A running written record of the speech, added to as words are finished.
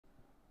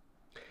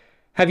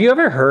Have you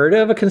ever heard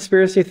of a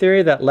conspiracy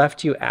theory that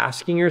left you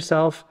asking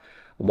yourself,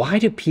 why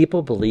do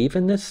people believe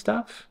in this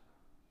stuff?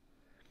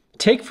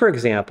 Take, for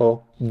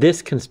example,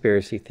 this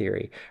conspiracy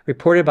theory,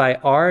 reported by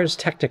Ars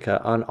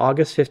Technica on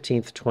August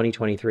 15th,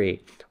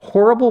 2023.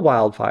 Horrible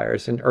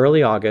wildfires in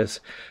early August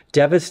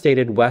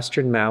devastated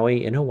western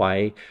Maui in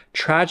Hawaii,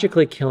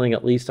 tragically killing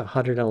at least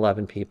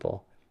 111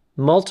 people.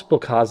 Multiple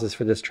causes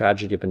for this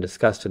tragedy have been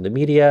discussed in the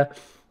media,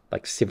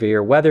 like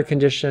severe weather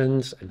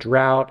conditions, a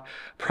drought,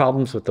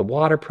 problems with the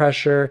water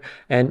pressure,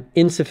 and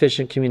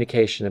insufficient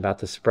communication about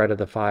the spread of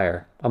the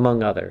fire,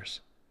 among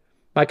others.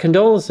 My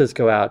condolences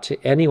go out to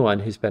anyone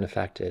who's been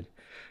affected.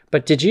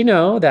 But did you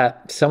know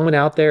that someone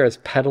out there is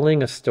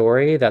peddling a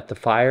story that the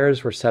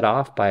fires were set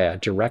off by a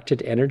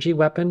directed energy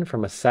weapon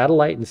from a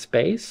satellite in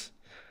space?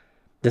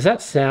 Does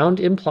that sound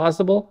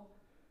implausible?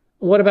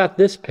 What about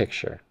this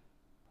picture?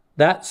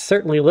 That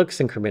certainly looks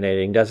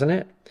incriminating, doesn't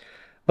it?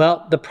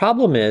 Well, the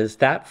problem is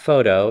that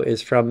photo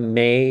is from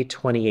May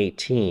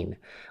 2018,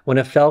 when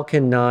a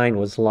Falcon 9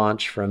 was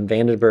launched from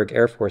Vandenberg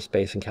Air Force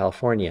Base in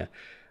California.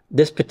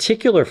 This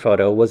particular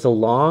photo was a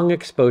long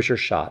exposure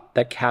shot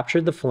that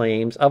captured the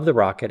flames of the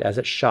rocket as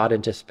it shot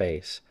into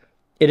space.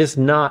 It is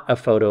not a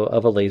photo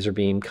of a laser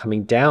beam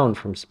coming down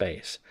from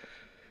space.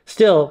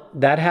 Still,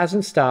 that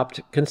hasn't stopped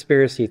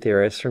conspiracy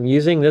theorists from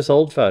using this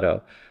old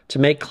photo to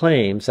make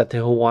claims that the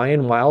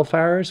Hawaiian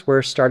wildfires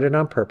were started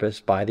on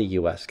purpose by the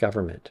US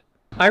government.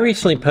 I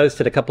recently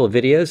posted a couple of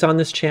videos on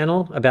this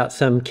channel about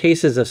some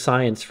cases of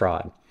science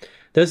fraud.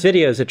 Those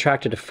videos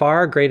attracted a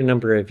far greater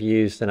number of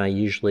views than I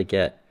usually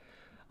get.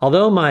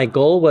 Although my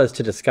goal was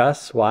to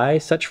discuss why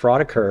such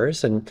fraud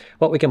occurs and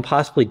what we can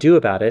possibly do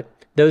about it,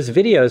 those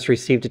videos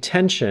received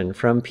attention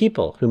from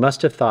people who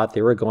must have thought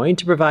they were going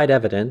to provide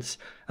evidence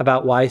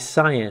about why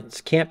science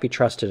can't be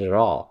trusted at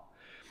all.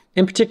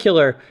 In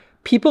particular,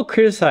 people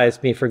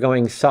criticized me for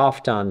going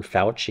soft on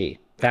Fauci,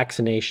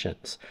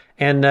 vaccinations,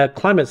 and the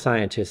climate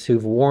scientists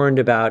who've warned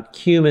about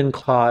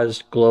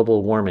human-caused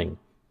global warming.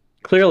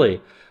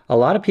 Clearly, a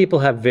lot of people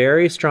have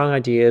very strong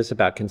ideas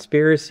about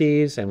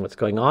conspiracies and what's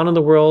going on in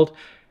the world,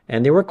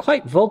 and they were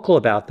quite vocal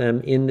about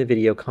them in the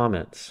video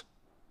comments.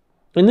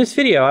 In this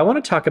video, I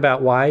want to talk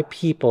about why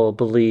people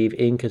believe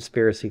in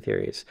conspiracy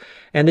theories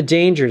and the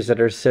dangers that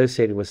are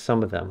associated with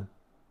some of them.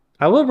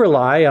 I will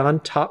rely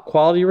on top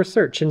quality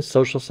research in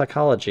social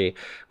psychology,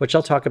 which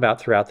I'll talk about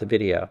throughout the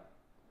video.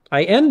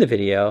 I end the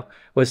video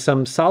with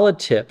some solid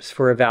tips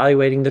for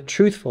evaluating the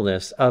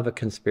truthfulness of a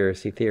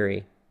conspiracy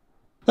theory.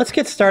 Let's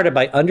get started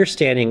by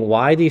understanding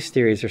why these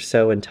theories are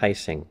so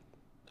enticing.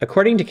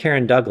 According to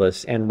Karen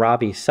Douglas and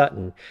Robbie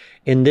Sutton,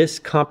 in this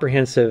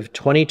comprehensive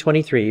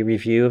 2023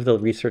 review of the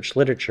research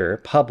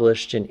literature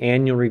published in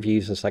Annual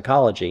Reviews in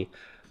Psychology,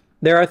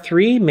 there are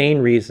three main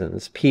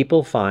reasons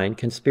people find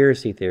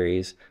conspiracy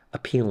theories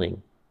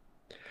appealing: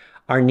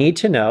 our need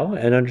to know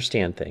and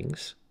understand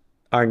things,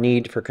 our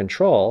need for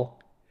control,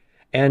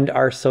 and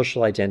our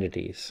social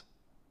identities.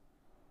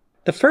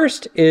 The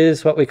first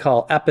is what we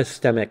call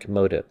epistemic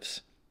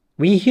motives.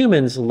 We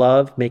humans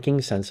love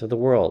making sense of the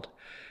world.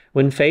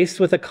 When faced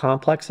with a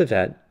complex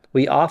event,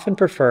 we often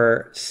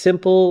prefer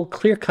simple,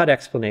 clear-cut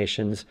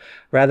explanations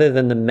rather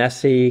than the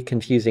messy,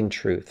 confusing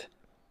truth.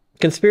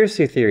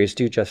 Conspiracy theories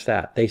do just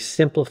that. They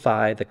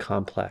simplify the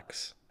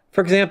complex.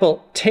 For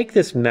example, take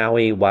this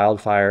Maui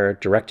wildfire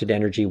directed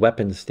energy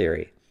weapons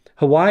theory.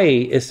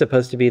 Hawaii is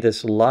supposed to be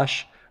this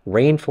lush,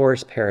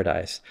 rainforest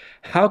paradise.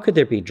 How could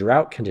there be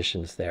drought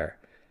conditions there?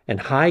 And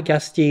high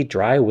gusty,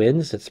 dry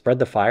winds that spread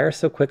the fire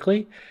so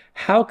quickly?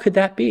 How could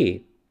that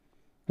be?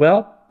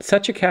 Well,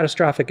 such a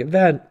catastrophic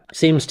event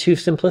seems too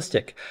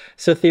simplistic,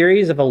 so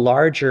theories of a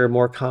larger,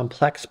 more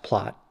complex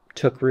plot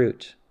took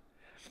root.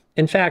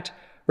 In fact,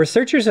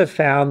 researchers have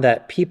found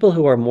that people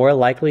who are more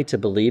likely to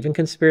believe in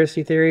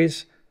conspiracy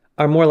theories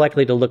are more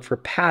likely to look for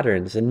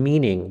patterns and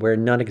meaning where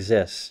none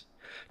exists,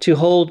 to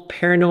hold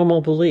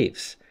paranormal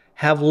beliefs,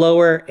 have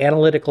lower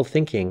analytical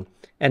thinking,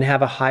 and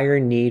have a higher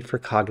need for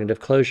cognitive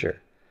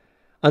closure.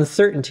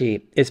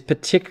 Uncertainty is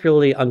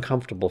particularly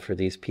uncomfortable for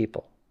these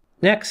people.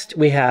 Next,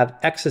 we have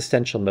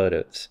existential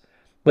motives.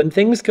 When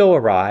things go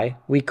awry,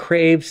 we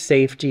crave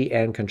safety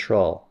and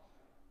control.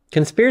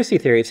 Conspiracy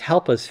theories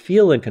help us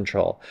feel in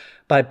control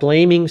by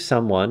blaming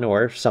someone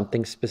or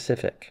something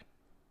specific.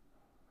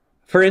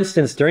 For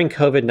instance, during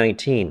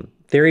COVID-19,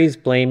 theories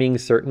blaming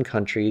certain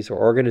countries or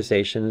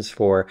organizations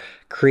for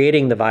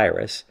creating the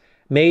virus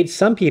made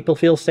some people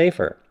feel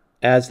safer,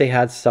 as they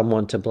had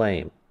someone to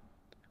blame.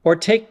 Or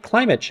take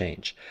climate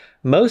change.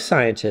 Most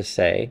scientists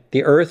say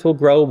the Earth will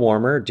grow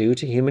warmer due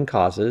to human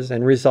causes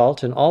and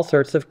result in all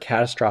sorts of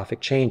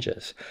catastrophic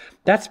changes.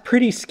 That's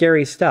pretty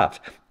scary stuff.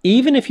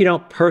 Even if you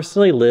don't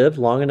personally live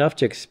long enough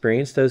to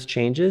experience those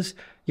changes,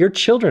 your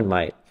children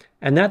might,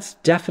 and that's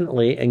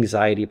definitely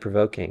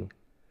anxiety-provoking.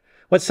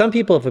 What some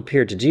people have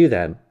appeared to do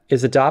then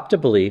is adopt a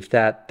belief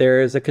that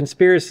there is a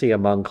conspiracy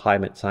among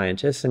climate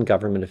scientists and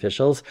government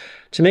officials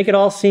to make it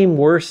all seem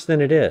worse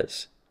than it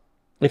is.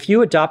 If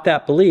you adopt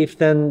that belief,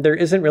 then there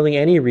isn't really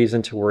any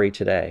reason to worry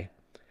today.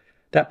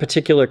 That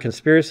particular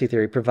conspiracy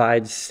theory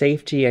provides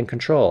safety and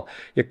control.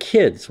 Your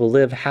kids will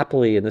live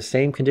happily in the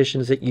same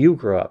conditions that you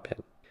grew up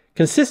in.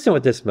 Consistent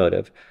with this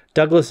motive,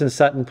 Douglas and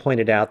Sutton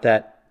pointed out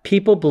that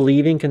people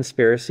believing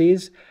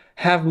conspiracies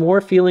have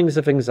more feelings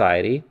of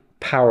anxiety,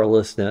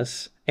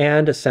 powerlessness,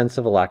 and a sense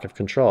of a lack of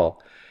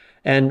control.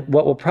 And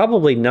what will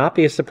probably not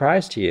be a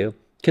surprise to you,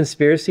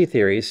 conspiracy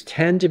theories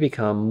tend to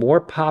become more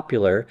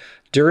popular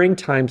during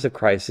times of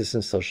crisis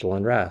and social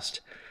unrest.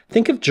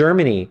 Think of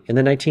Germany in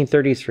the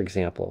 1930s, for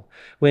example,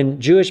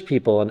 when Jewish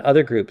people and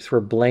other groups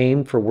were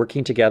blamed for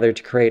working together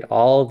to create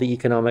all the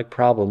economic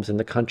problems in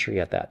the country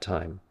at that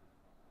time.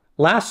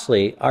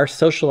 Lastly, our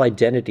social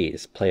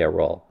identities play a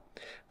role.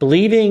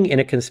 Believing in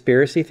a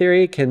conspiracy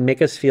theory can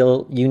make us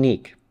feel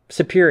unique,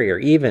 superior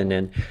even,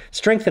 and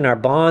strengthen our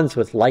bonds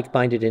with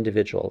like-minded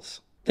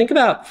individuals. Think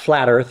about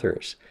flat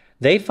earthers.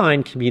 They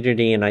find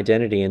community and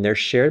identity in their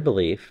shared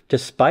belief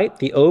despite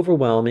the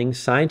overwhelming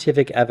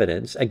scientific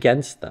evidence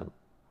against them.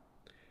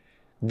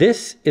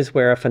 This is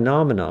where a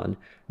phenomenon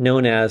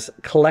known as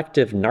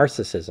collective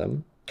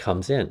narcissism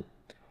comes in.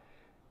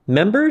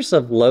 Members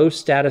of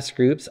low-status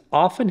groups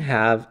often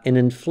have an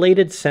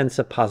inflated sense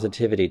of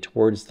positivity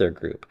towards their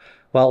group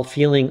while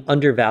feeling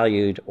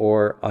undervalued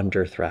or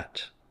under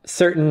threat.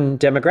 Certain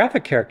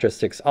demographic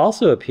characteristics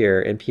also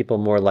appear in people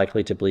more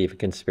likely to believe in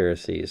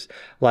conspiracies,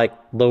 like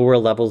lower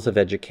levels of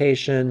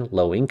education,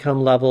 low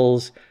income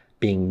levels,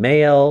 being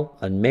male,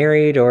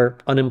 unmarried, or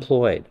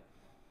unemployed.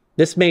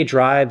 This may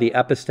drive the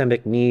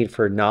epistemic need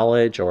for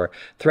knowledge or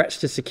threats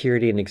to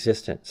security and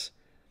existence.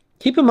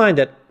 Keep in mind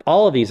that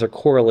all of these are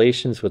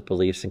correlations with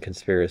beliefs in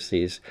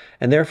conspiracies,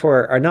 and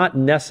therefore are not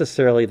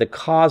necessarily the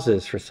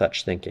causes for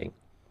such thinking.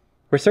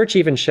 Research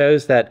even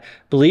shows that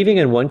believing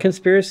in one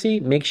conspiracy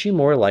makes you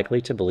more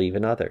likely to believe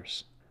in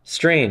others.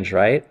 Strange,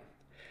 right?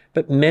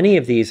 But many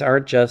of these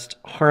aren't just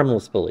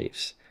harmless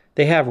beliefs.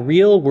 They have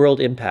real-world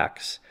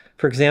impacts.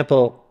 For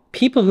example,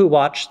 people who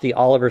watched the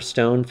Oliver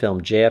Stone film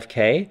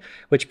JFK,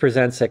 which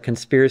presents a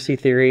conspiracy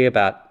theory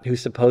about who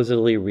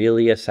supposedly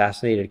really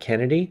assassinated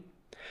Kennedy,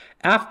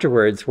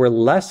 afterwards were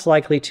less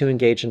likely to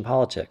engage in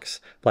politics,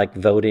 like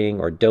voting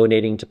or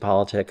donating to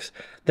politics,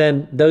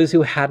 than those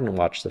who hadn't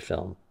watched the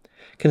film.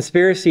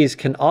 Conspiracies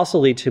can also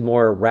lead to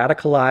more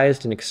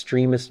radicalized and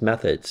extremist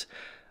methods,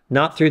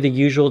 not through the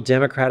usual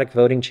democratic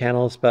voting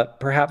channels, but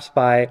perhaps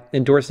by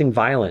endorsing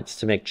violence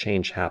to make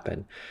change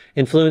happen,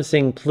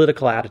 influencing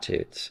political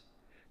attitudes.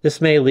 This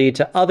may lead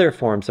to other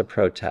forms of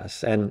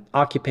protests and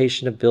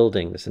occupation of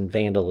buildings and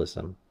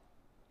vandalism.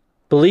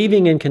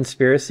 Believing in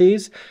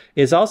conspiracies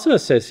is also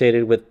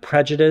associated with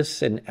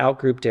prejudice and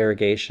outgroup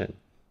derogation.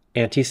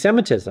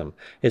 Anti-Semitism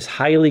is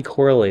highly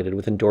correlated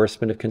with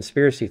endorsement of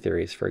conspiracy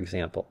theories, for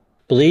example.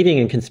 Believing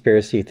in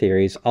conspiracy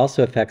theories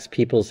also affects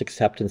people's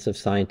acceptance of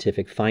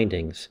scientific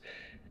findings.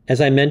 As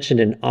I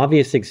mentioned, an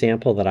obvious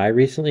example that I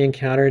recently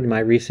encountered in my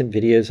recent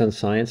videos on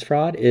science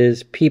fraud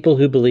is people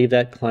who believe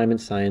that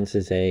climate science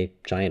is a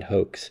giant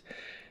hoax.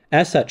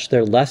 As such,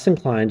 they're less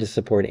inclined to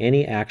support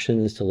any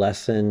actions to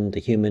lessen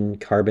the human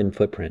carbon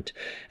footprint.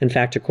 In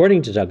fact,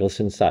 according to Douglas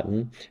and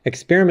Sutton,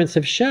 experiments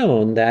have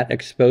shown that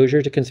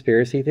exposure to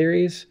conspiracy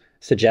theories,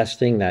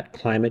 suggesting that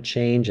climate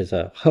change is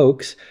a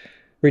hoax,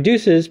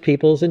 reduces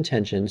people's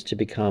intentions to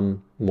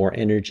become more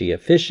energy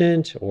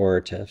efficient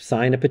or to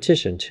sign a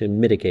petition to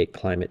mitigate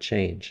climate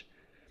change.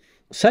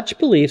 Such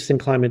beliefs in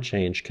climate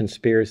change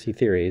conspiracy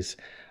theories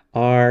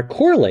are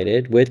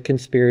correlated with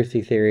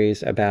conspiracy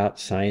theories about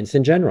science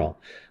in general,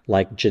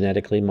 like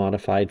genetically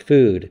modified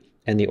food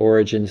and the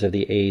origins of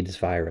the AIDS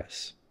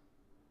virus.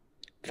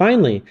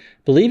 Finally,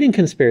 believing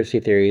conspiracy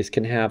theories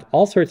can have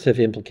all sorts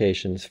of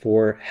implications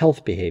for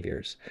health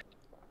behaviors.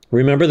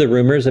 Remember the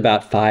rumors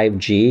about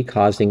 5G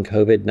causing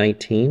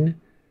COVID-19?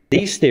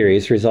 These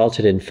theories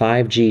resulted in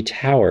 5G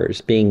towers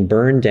being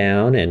burned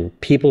down and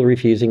people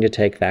refusing to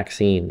take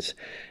vaccines.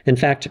 In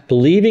fact,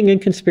 believing in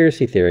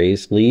conspiracy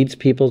theories leads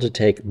people to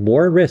take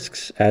more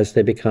risks as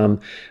they become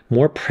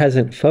more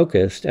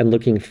present-focused and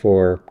looking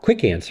for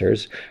quick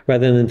answers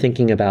rather than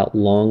thinking about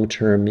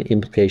long-term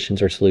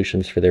implications or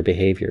solutions for their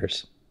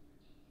behaviors.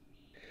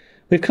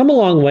 We've come a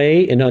long way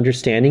in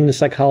understanding the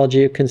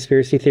psychology of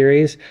conspiracy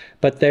theories,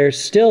 but there's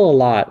still a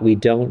lot we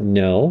don't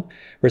know.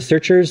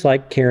 Researchers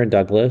like Karen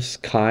Douglas,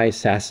 Kai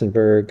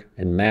Sassenberg,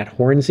 and Matt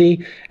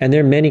Hornsey, and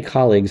their many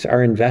colleagues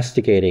are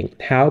investigating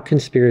how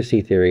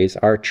conspiracy theories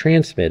are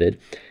transmitted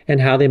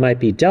and how they might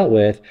be dealt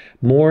with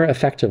more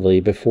effectively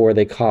before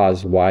they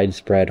cause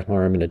widespread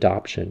harm and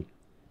adoption.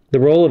 The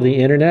role of the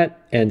internet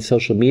and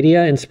social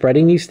media in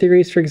spreading these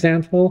theories, for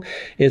example,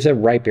 is a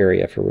ripe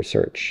area for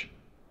research.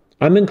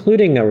 I'm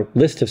including a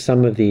list of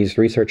some of these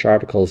research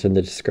articles in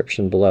the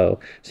description below,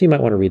 so you might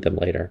want to read them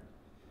later.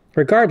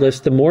 Regardless,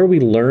 the more we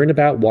learn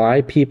about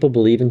why people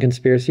believe in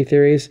conspiracy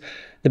theories,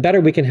 the better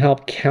we can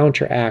help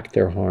counteract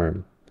their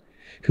harm.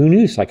 Who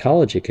knew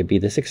psychology could be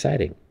this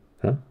exciting,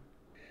 huh?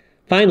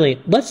 Finally,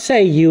 let's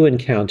say you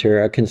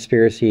encounter a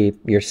conspiracy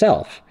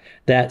yourself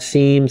that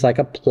seems like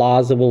a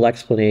plausible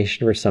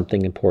explanation for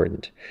something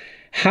important.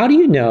 How do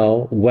you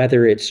know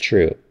whether it's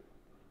true?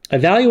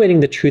 Evaluating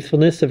the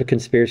truthfulness of a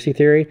conspiracy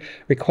theory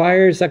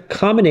requires a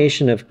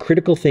combination of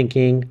critical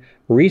thinking,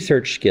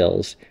 research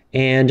skills,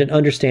 and an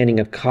understanding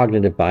of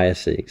cognitive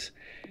biases.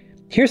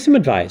 Here's some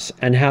advice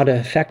on how to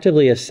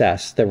effectively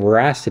assess the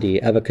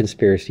veracity of a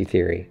conspiracy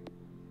theory.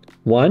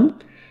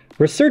 1.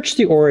 Research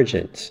the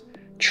origins.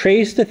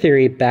 Trace the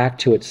theory back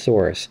to its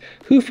source.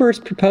 Who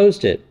first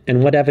proposed it,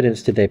 and what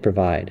evidence did they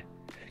provide?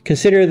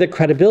 Consider the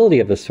credibility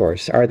of the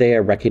source. Are they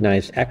a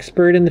recognized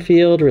expert in the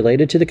field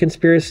related to the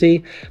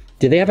conspiracy?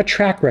 Do they have a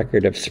track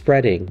record of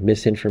spreading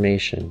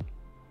misinformation?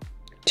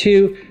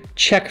 2.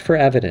 Check for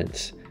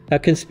evidence. A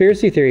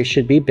conspiracy theory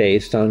should be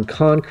based on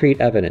concrete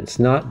evidence,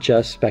 not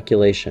just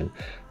speculation.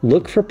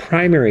 Look for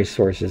primary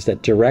sources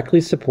that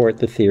directly support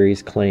the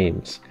theory's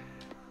claims.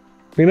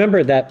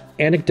 Remember that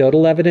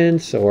anecdotal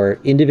evidence or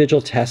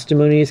individual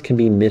testimonies can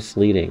be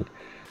misleading.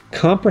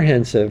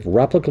 Comprehensive,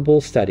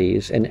 replicable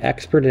studies and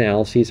expert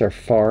analyses are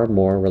far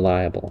more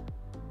reliable.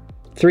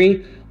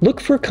 3.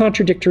 Look for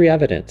contradictory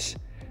evidence.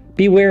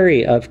 Be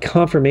wary of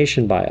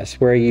confirmation bias,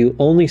 where you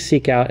only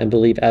seek out and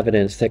believe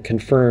evidence that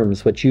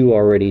confirms what you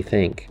already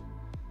think.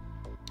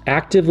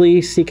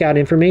 Actively seek out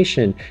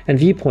information and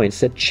viewpoints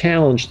that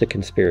challenge the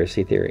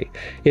conspiracy theory.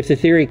 If the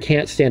theory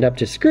can't stand up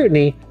to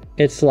scrutiny,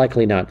 it's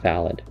likely not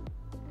valid.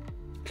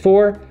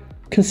 4.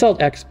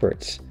 Consult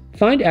experts.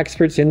 Find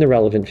experts in the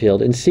relevant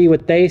field and see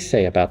what they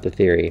say about the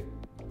theory.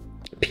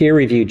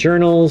 Peer-reviewed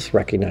journals,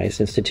 recognized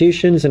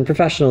institutions, and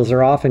professionals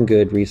are often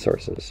good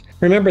resources.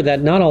 Remember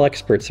that not all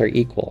experts are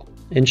equal.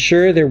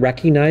 Ensure they're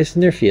recognized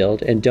in their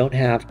field and don't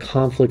have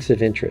conflicts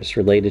of interest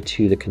related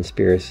to the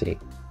conspiracy.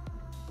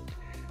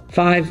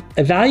 5.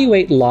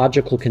 Evaluate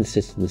logical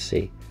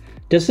consistency.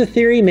 Does the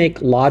theory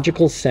make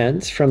logical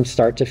sense from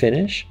start to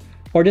finish?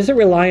 Or does it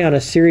rely on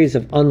a series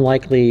of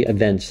unlikely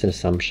events and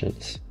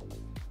assumptions?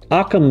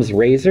 Occam's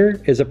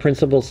razor is a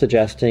principle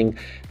suggesting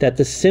that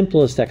the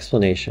simplest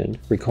explanation,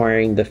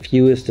 requiring the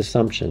fewest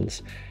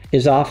assumptions,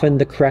 is often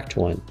the correct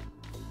one.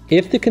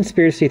 If the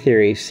conspiracy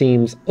theory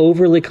seems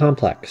overly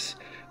complex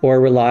or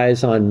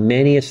relies on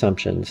many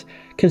assumptions,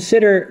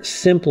 consider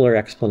simpler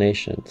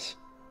explanations.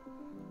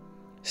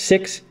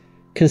 6.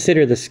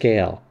 Consider the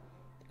scale.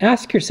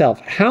 Ask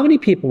yourself how many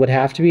people would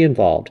have to be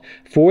involved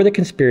for the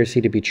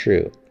conspiracy to be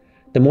true.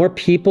 The more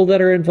people that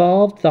are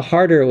involved, the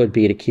harder it would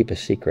be to keep a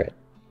secret.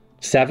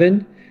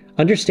 7.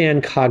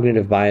 Understand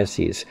cognitive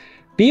biases.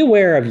 Be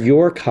aware of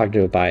your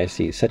cognitive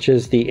biases, such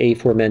as the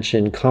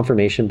aforementioned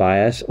confirmation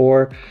bias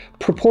or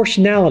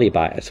proportionality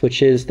bias,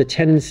 which is the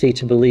tendency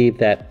to believe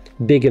that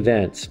big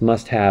events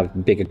must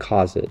have big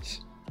causes.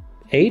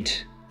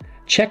 8.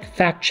 Check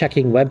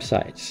fact-checking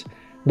websites.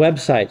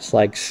 Websites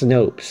like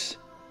Snopes,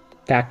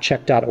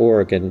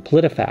 factcheck.org, and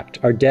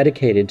PolitiFact are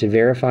dedicated to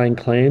verifying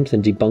claims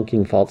and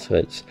debunking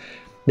falsehoods.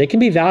 They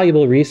can be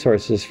valuable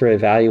resources for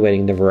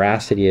evaluating the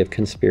veracity of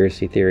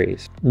conspiracy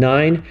theories.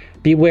 9.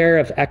 Beware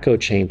of echo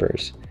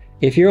chambers.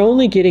 If you're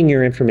only getting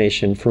your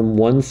information from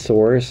one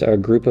source or a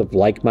group of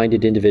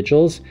like-minded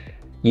individuals,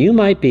 you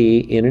might be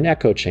in an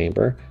echo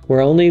chamber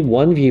where only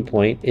one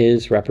viewpoint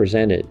is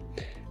represented.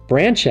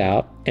 Branch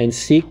out and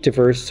seek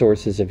diverse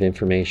sources of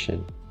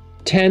information.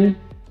 10.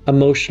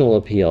 Emotional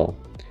appeal.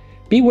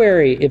 Be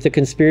wary if the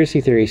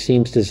conspiracy theory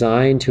seems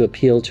designed to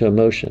appeal to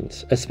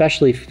emotions,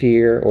 especially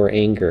fear or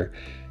anger.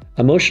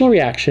 Emotional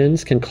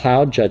reactions can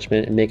cloud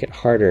judgment and make it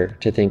harder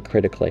to think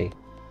critically.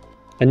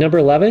 And number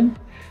 11,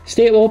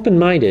 stay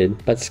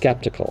open-minded but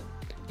skeptical.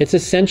 It's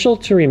essential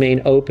to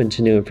remain open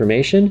to new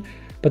information,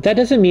 but that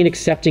doesn't mean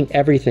accepting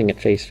everything at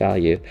face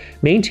value.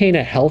 Maintain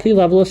a healthy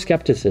level of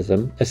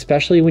skepticism,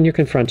 especially when you're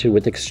confronted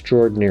with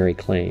extraordinary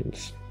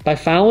claims. By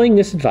following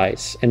this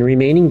advice and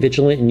remaining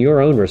vigilant in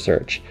your own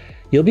research,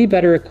 you'll be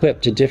better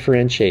equipped to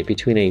differentiate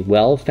between a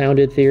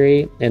well-founded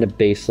theory and a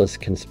baseless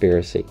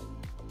conspiracy.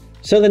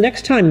 So the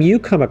next time you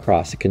come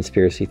across a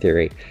conspiracy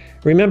theory,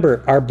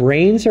 remember, our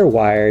brains are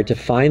wired to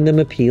find them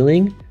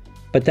appealing,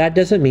 but that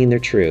doesn't mean they're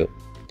true.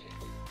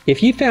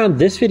 If you found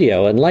this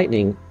video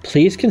enlightening,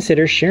 please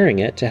consider sharing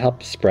it to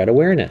help spread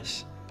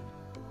awareness.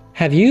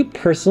 Have you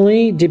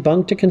personally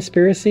debunked a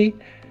conspiracy?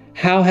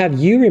 How have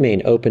you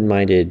remained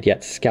open-minded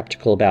yet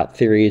skeptical about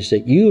theories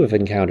that you have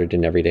encountered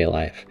in everyday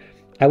life?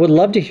 I would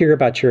love to hear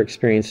about your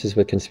experiences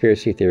with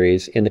conspiracy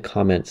theories in the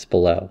comments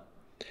below.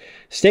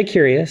 Stay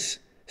curious,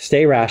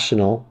 stay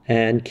rational,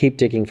 and keep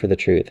digging for the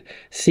truth.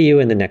 See you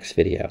in the next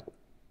video.